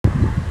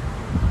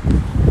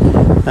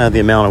The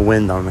amount of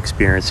wind I'm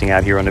experiencing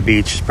out here on the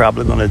beach is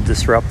probably going to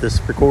disrupt this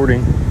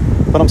recording.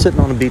 But I'm sitting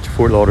on the beach of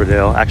Fort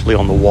Lauderdale, actually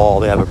on the wall.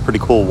 They have a pretty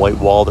cool white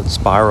wall that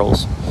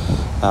spirals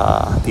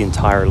the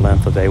entire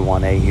length of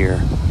A1A here.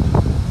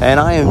 And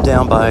I am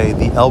down by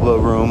the Elbow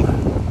Room,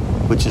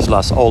 which is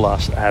Las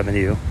Olas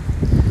Avenue.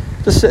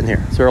 Just sitting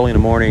here. It's early in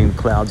the morning.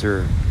 Clouds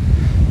are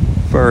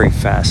very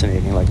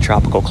fascinating, like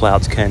tropical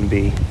clouds can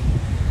be.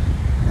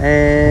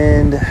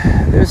 And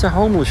there's a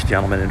homeless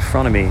gentleman in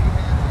front of me.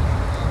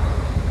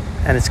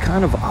 And it's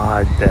kind of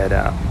odd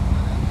that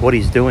what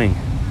he's doing,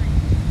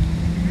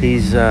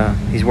 he's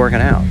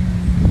working out.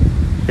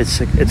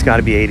 It's got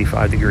to be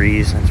 85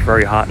 degrees, and it's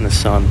very hot in the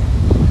sun.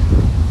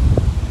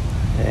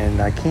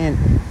 And I can't,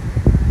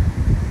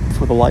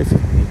 for the life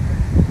of me,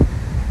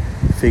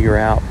 figure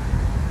out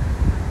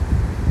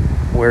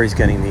where he's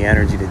getting the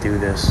energy to do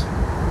this.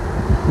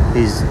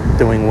 He's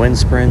doing wind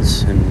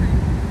sprints and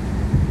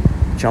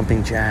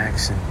jumping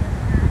jacks, and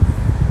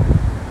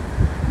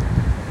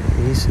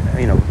he's,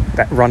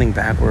 running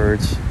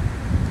backwards.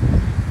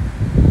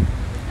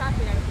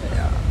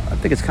 Yeah, I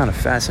think it's kind of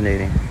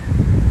fascinating.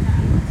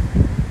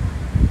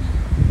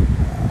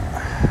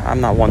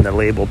 I'm not one to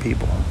label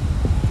people,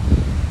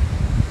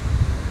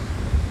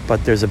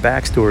 but there's a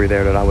backstory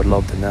there that I would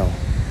love to know.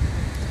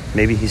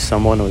 Maybe he's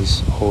someone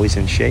who's always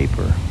in shape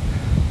or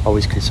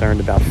always concerned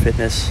about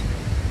fitness,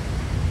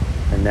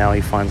 and now he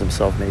finds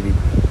himself maybe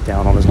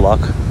down on his luck.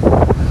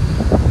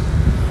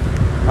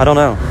 I don't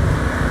know.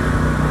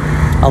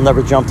 I'll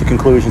never jump to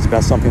conclusions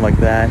about something like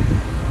that.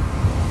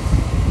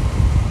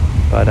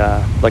 But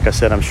like I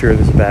said, I'm sure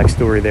there's a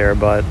backstory there,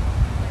 but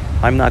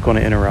I'm not going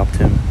to interrupt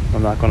him.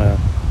 I'm not going to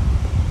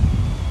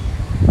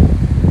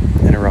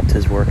interrupt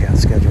his workout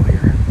schedule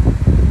here.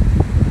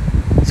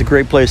 It's a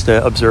great place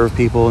to observe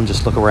people and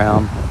just look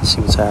around and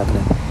see what's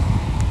happening.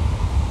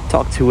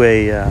 Talked to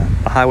a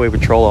highway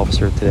patrol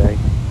officer today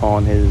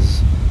on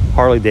his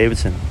Harley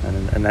Davidson,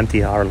 and an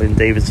empty Harley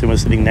Davidson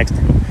was sitting next to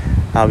him.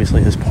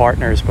 Obviously his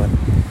partners, but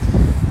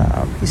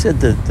he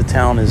said that the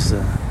town is,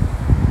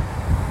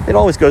 it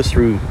always goes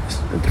through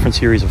a different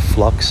series of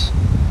flux.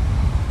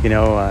 It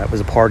was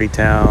a party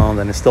town,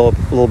 and it's still a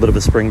little bit of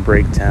a spring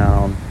break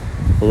town.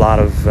 A lot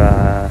of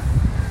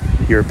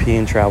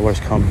European travelers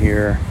come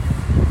here.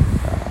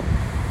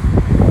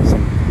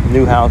 Some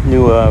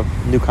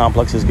new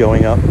complexes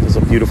going up. There's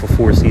a beautiful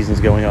Four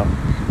Seasons going up.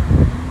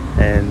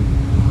 And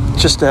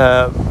just,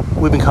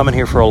 we've been coming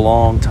here for a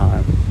long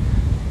time.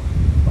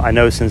 I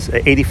know since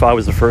 85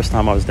 was the first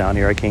time I was down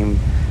here. I came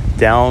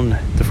down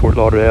to Fort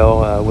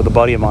Lauderdale with a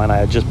buddy of mine. I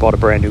had just bought a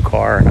brand new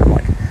car, and I'm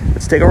like,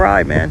 let's take a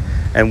ride, man.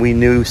 And we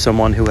knew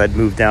someone who had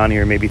moved down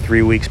here maybe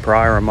 3 weeks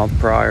prior, a month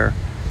prior,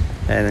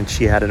 and then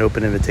she had an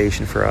open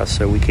invitation for us.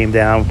 So we came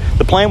down.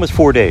 The plan was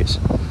 4 days,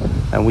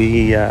 and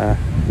we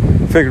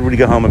figured we'd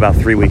go home about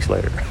 3 weeks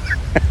later.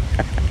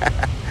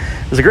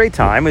 It was a great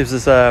time. It was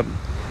this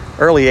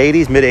early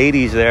 80s, mid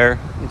 80s there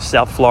in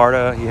South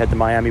Florida. You had the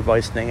Miami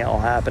Vice thing all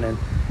happening.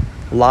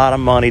 A lot of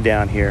money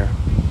down here.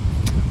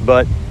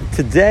 But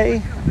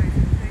today,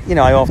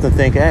 I often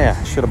think, hey,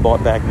 I should have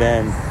bought back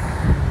then.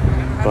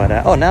 But,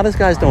 now this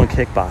guy's doing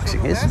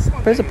kickboxing.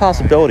 There's a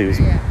possibility he's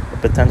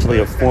potentially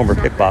a former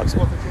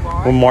kickboxer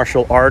or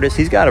martial artist.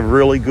 He's got a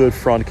really good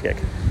front kick,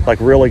 like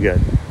really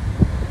good.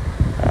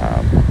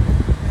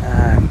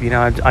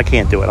 I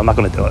can't do it. I'm not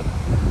going to do it.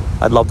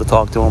 I'd love to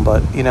talk to him,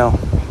 but,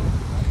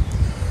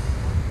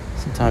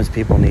 sometimes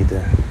people need to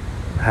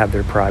have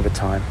their private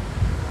time.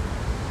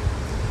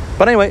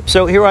 But anyway,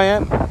 so here I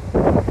am.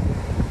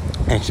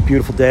 And it's a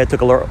beautiful day. I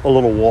took a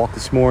little walk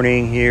this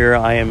morning here.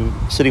 I am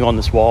sitting on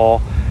this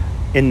wall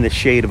in the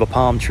shade of a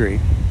palm tree.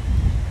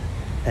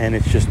 And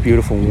it's just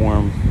beautiful,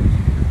 warm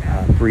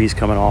breeze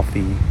coming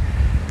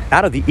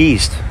out of the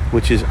east,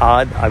 which is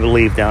odd, I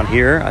believe, down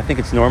here. I think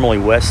it's normally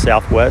west,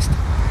 southwest.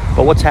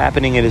 But what's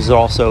happening, it is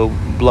also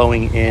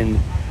blowing in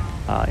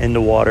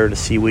the water, the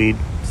seaweed.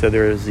 So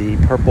there's the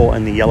purple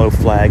and the yellow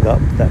flag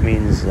up. That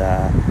means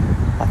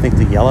I think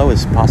the yellow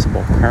is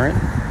possible current,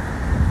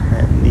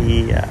 and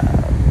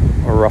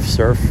a rough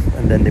surf,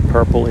 and then the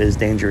purple is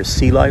dangerous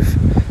sea life.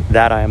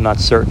 That I am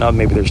not certain of.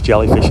 Maybe there's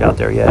jellyfish out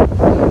there yet.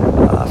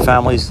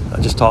 Families, I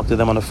just talked to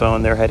them on the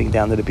phone. They're heading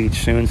down to the beach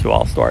soon, so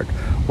I'll start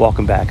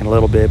walking back in a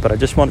little bit. But I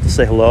just wanted to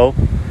say hello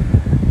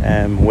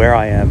and where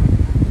I am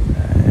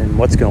and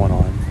what's going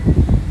on.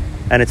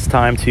 And it's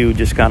time to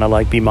just kind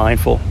of be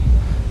mindful.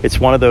 It's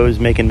one of those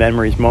making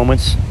memories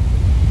moments.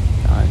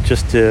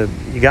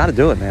 You got to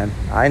do it, man.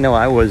 I know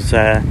I was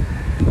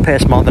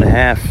past month and a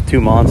half, 2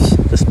 months,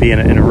 just being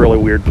in a really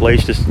weird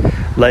place, just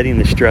letting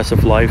the stress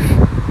of life,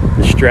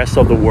 the stress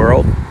of the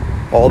world,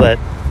 all that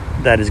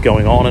is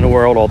going on in the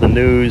world, all the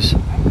news,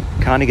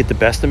 kind of get the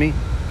best of me.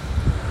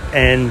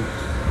 And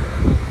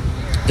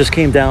just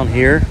came down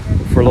here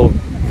for a little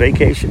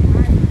vacation,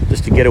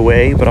 just to get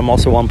away. But I'm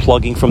also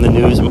unplugging from the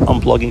news. I'm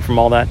unplugging from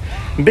all that.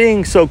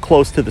 Being so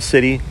close to the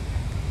city,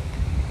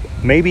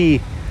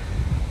 maybe,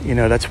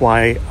 that's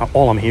why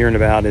all I'm hearing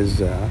about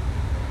is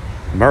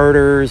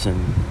murders and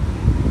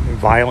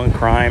violent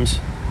crimes.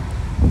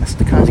 That's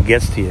the kind of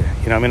gets to you.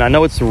 You know, I mean, I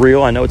know it's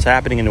real. I know it's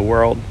happening in the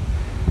world.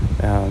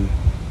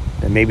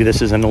 And maybe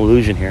this is an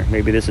illusion here.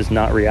 Maybe this is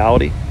not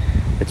reality.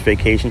 It's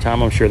vacation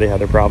time. I'm sure they have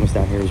their problems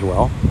down here as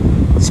well.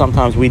 But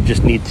sometimes we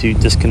just need to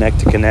disconnect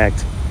to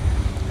connect.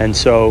 And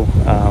so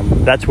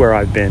that's where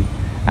I've been.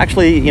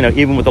 Actually, you know,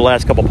 even with the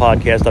last couple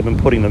podcasts, I've been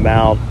putting them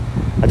out.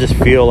 I just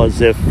feel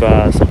as if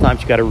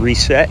sometimes you got to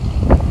reset,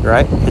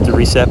 right? Hit the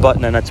reset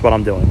button, and that's what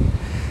I'm doing.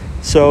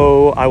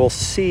 So I will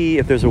see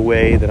if there's a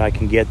way that I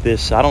can get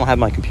this. I don't have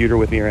my computer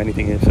with me or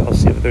anything. I'll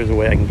see if there's a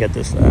way I can get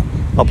this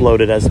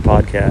uploaded as a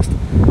podcast.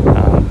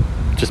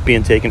 Just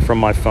being taken from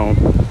my phone.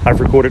 I've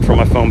recorded from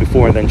my phone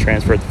before and then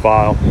transferred the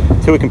file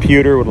to a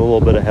computer with a little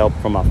bit of help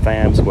from my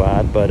fam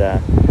squad.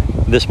 But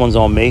this one's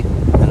on me,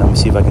 and let me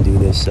see if I can do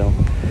this. So,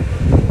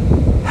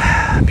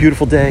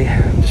 beautiful day.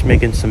 Just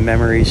making some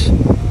memories.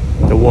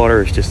 The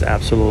water is just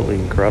absolutely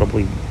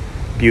incredibly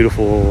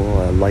beautiful,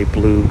 light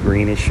blue,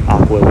 greenish,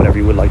 aqua, whatever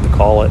you would like to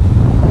call it.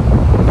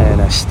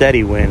 And a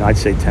steady wind, I'd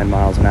say 10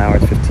 miles an hour,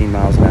 15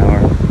 miles an hour.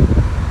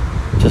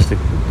 Just an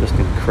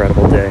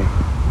incredible day.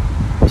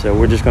 So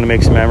we're just going to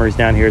make some memories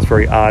down here. It's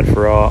very odd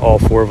for all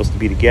four of us to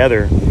be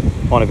together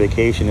on a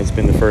vacation. It's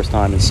been the first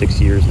time in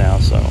 6 years now.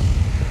 So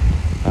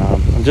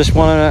I just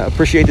want to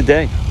appreciate the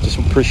day. Just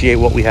appreciate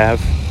what we have.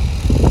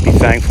 Be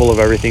thankful of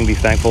everything. Be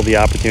thankful of the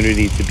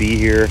opportunity to be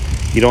here.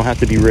 You don't have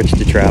to be rich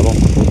to travel.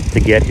 To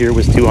get here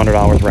was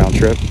 $200 round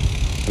trip.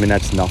 I mean,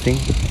 that's nothing,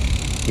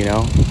 you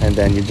know. And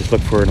then you just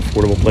look for an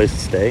affordable place to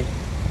stay.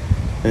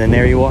 And then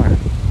there you are.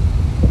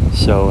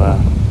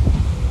 So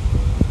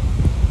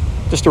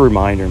just a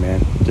reminder,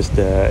 man. Just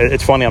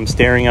it's funny. I'm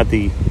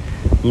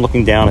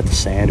looking down at the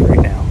sand right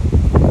now,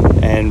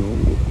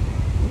 and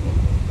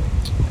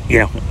you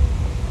know,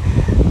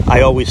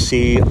 I always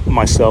see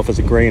myself as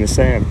a grain of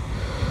sand,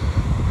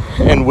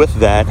 and with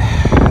that,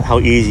 how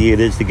easy it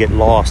is to get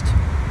lost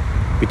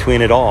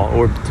between it all,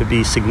 or to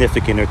be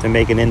significant, or to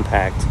make an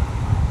impact.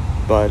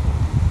 But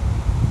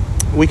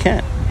we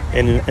can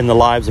in the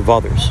lives of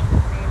others.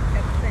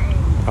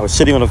 I was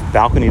sitting on a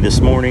balcony this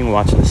morning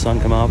watching the sun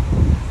come up,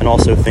 and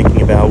also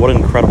thinking about what an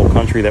incredible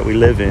country that we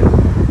live in.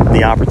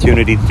 The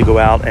opportunity to go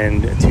out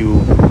and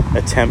to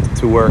attempt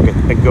to work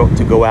and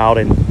go out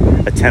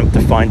and attempt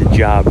to find a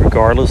job,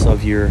 regardless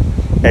of your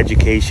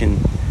education.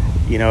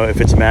 You know,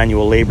 if it's a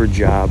manual labor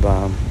job,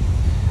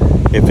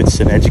 if it's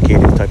an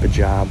educated type of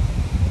job,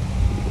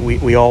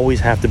 we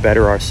always have to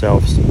better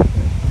ourselves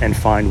and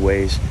find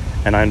ways.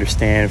 And I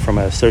understand from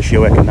a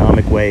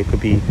socioeconomic way, it could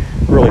be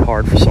really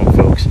hard for some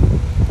folks.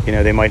 You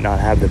know, they might not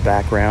have the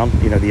background,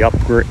 you know, the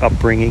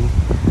upbringing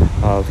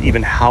of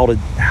even how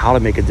to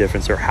make a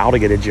difference or how to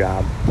get a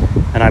job.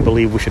 And I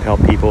believe we should help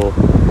people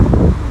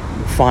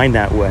find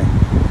that way,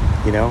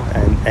 you know.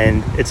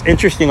 And it's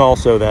interesting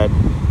also that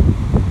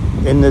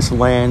in this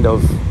land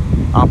of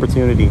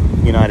opportunity,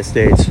 United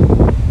States,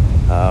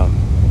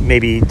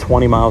 maybe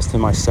 20 miles to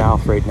my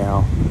south right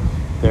now,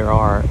 there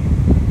are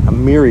a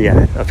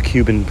myriad of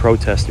Cuban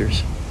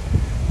protesters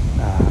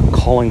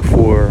calling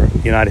for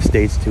the United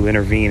States to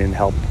intervene and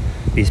help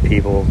these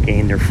people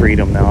gain their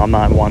freedom. Now, I'm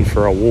not one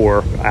for a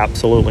war,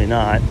 absolutely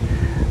not.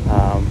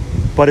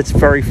 But it's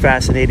very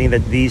fascinating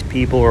that these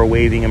people are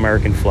waving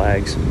American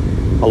flags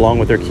along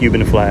with their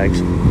Cuban flags,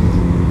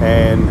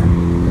 and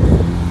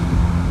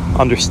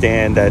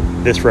understand that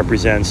this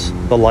represents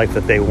the life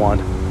that they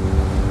want.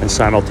 And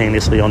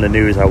simultaneously on the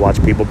news, I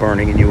watch people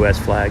burning in U.S.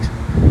 flags.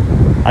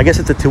 I guess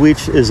it's a to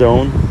each his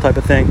own type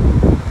of thing.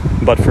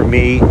 But for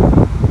me,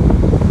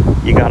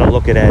 you got to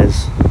look at it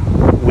as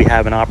we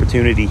have an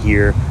opportunity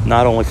here,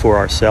 not only for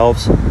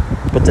ourselves,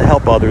 but to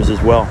help others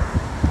as well.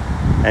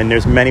 And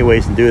there's many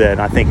ways to do that.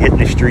 And I think hitting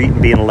the street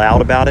and being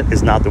loud about it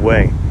is not the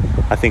way.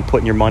 I think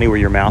putting your money where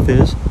your mouth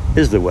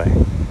is the way.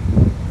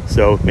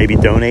 So maybe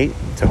donate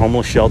to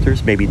homeless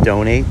shelters, maybe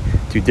donate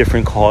to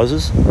different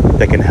causes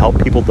that can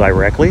help people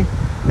directly,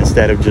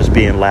 instead of just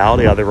being loud,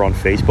 either on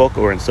Facebook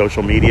or in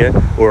social media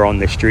or on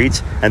the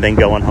streets, and then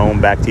going home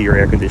back to your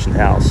air-conditioned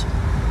house.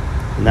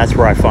 And that's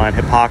where I find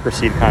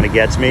hypocrisy kind of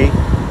gets me.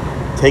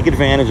 Take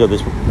advantage of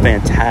this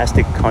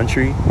fantastic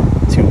country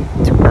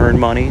to earn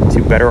money,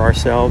 to better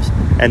ourselves,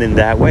 and in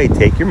that way,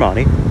 take your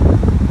money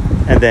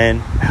and then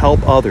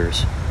help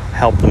others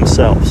help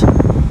themselves.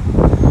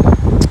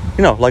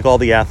 You know, like all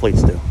the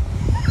athletes do.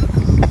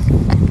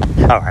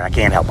 All right, I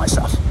can't help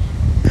myself.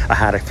 I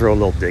had to throw a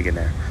little dig in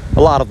there.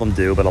 A lot of them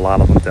do, but a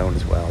lot of them don't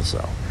as well.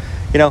 So,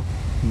 you know,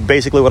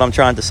 basically what I'm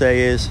trying to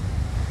say is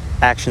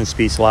action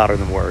speaks louder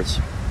than words.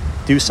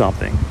 Do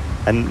something.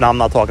 And I'm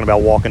not talking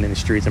about walking in the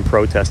streets and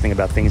protesting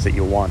about things that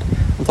you want.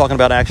 I'm talking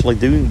about actually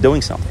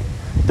doing something.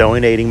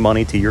 Donating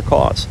money to your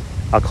cause.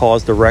 A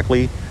cause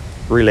directly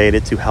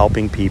related to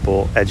helping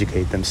people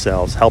educate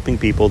themselves, helping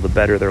people to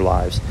better their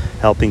lives,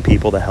 helping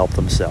people to help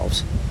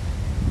themselves.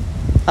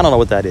 I don't know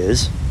what that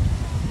is,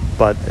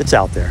 but it's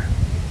out there.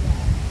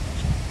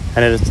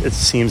 And it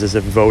seems as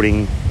if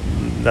voting,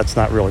 that's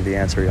not really the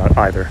answer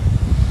either,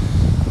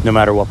 no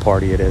matter what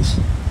party it is.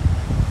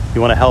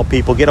 You want to help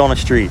people, get on the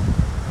street.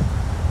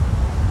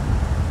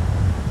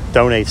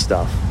 Donate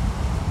stuff.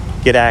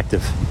 Get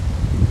active.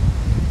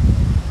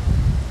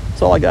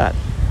 That's all I got.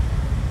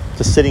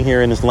 Just sitting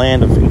here in this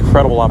land of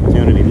incredible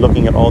opportunity,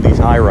 looking at all these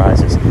high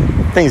rises,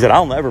 things that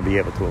I'll never be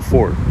able to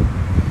afford.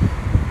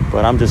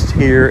 But I'm just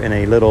here in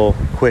a little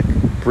quick,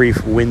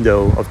 brief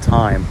window of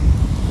time,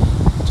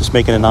 just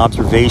making an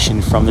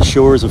observation from the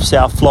shores of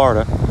South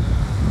Florida,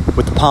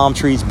 with the palm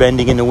trees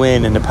bending in the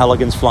wind and the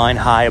pelicans flying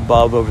high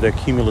above over their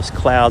cumulus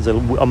clouds,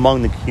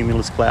 among the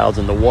cumulus clouds,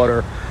 and the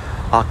water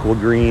aqua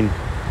green,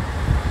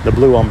 the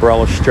blue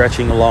umbrella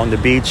stretching along the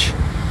beach.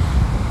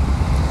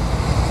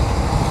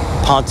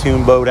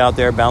 Pontoon boat out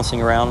there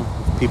bouncing around,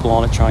 people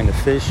on it trying to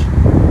fish,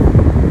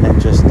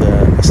 and just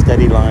a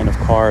steady line of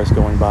cars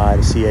going by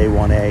to see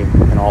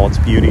A1A in all its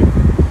beauty.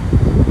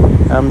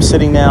 I'm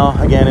sitting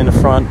now again in the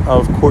front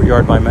of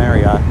Courtyard by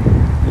Marriott.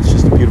 It's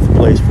just a beautiful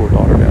place, Fort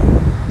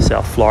Lauderdale,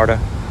 South Florida.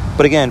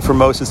 But again, for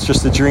most, it's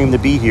just a dream to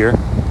be here.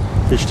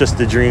 It's just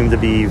a dream to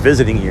be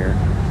visiting here.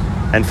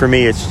 And for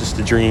me, it's just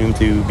a dream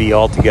to be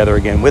all together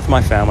again with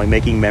my family,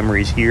 making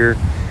memories here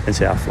in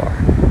South Florida.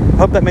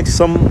 I hope that makes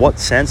somewhat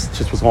sense. It's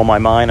just what's on my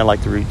mind. I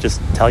like to just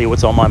tell you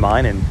what's on my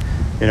mind, and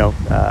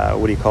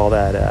what do you call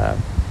that?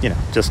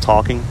 Just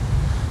talking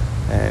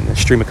and a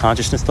stream of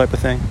consciousness type of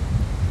thing.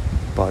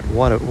 But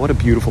what a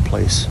beautiful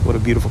place, what a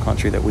beautiful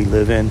country that we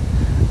live in,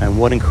 and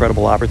what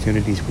incredible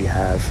opportunities we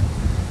have.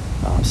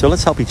 So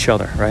let's help each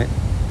other, right?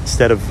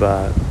 Instead of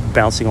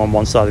bouncing on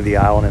one side of the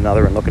aisle and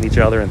another and looking at each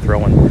other and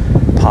throwing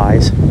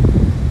pies,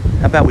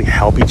 how about we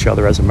help each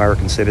other as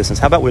American citizens?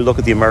 How about we look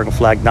at the American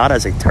flag not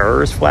as a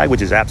terrorist flag,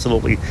 which is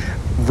absolutely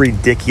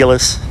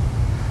ridiculous,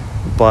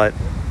 but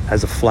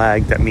as a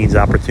flag that means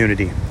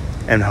opportunity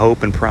and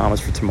hope and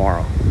promise for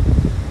tomorrow.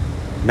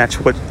 And that's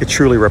what it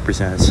truly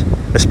represents,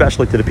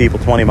 especially to the people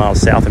 20 miles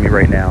south of me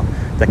right now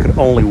that could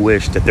only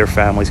wish that their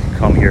families could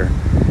come here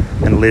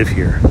and live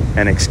here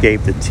and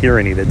escape the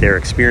tyranny that they're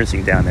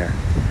experiencing down there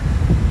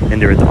and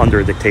they're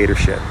under a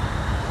dictatorship.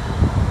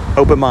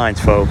 Open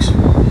minds, folks.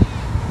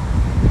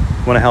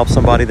 Want to help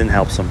somebody, then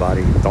help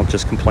somebody. Don't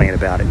just complain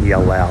about it and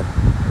yell loud.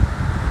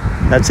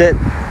 That's it.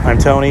 I'm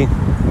Tony,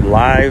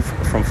 live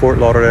from Fort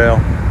Lauderdale,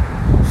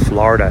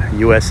 Florida,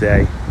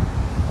 USA.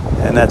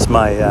 And that's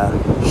my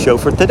show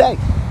for today.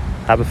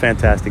 Have a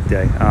fantastic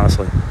day,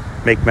 honestly.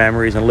 Make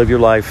memories and live your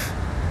life.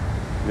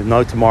 There's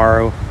no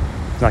tomorrow.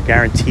 It's not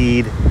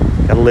guaranteed.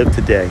 Got to live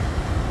today.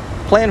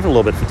 Plan for a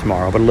little bit for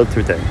tomorrow, but live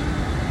today.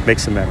 Make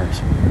some memories.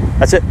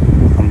 That's it.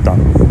 I'm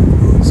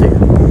done. See ya.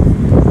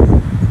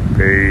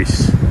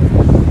 Peace.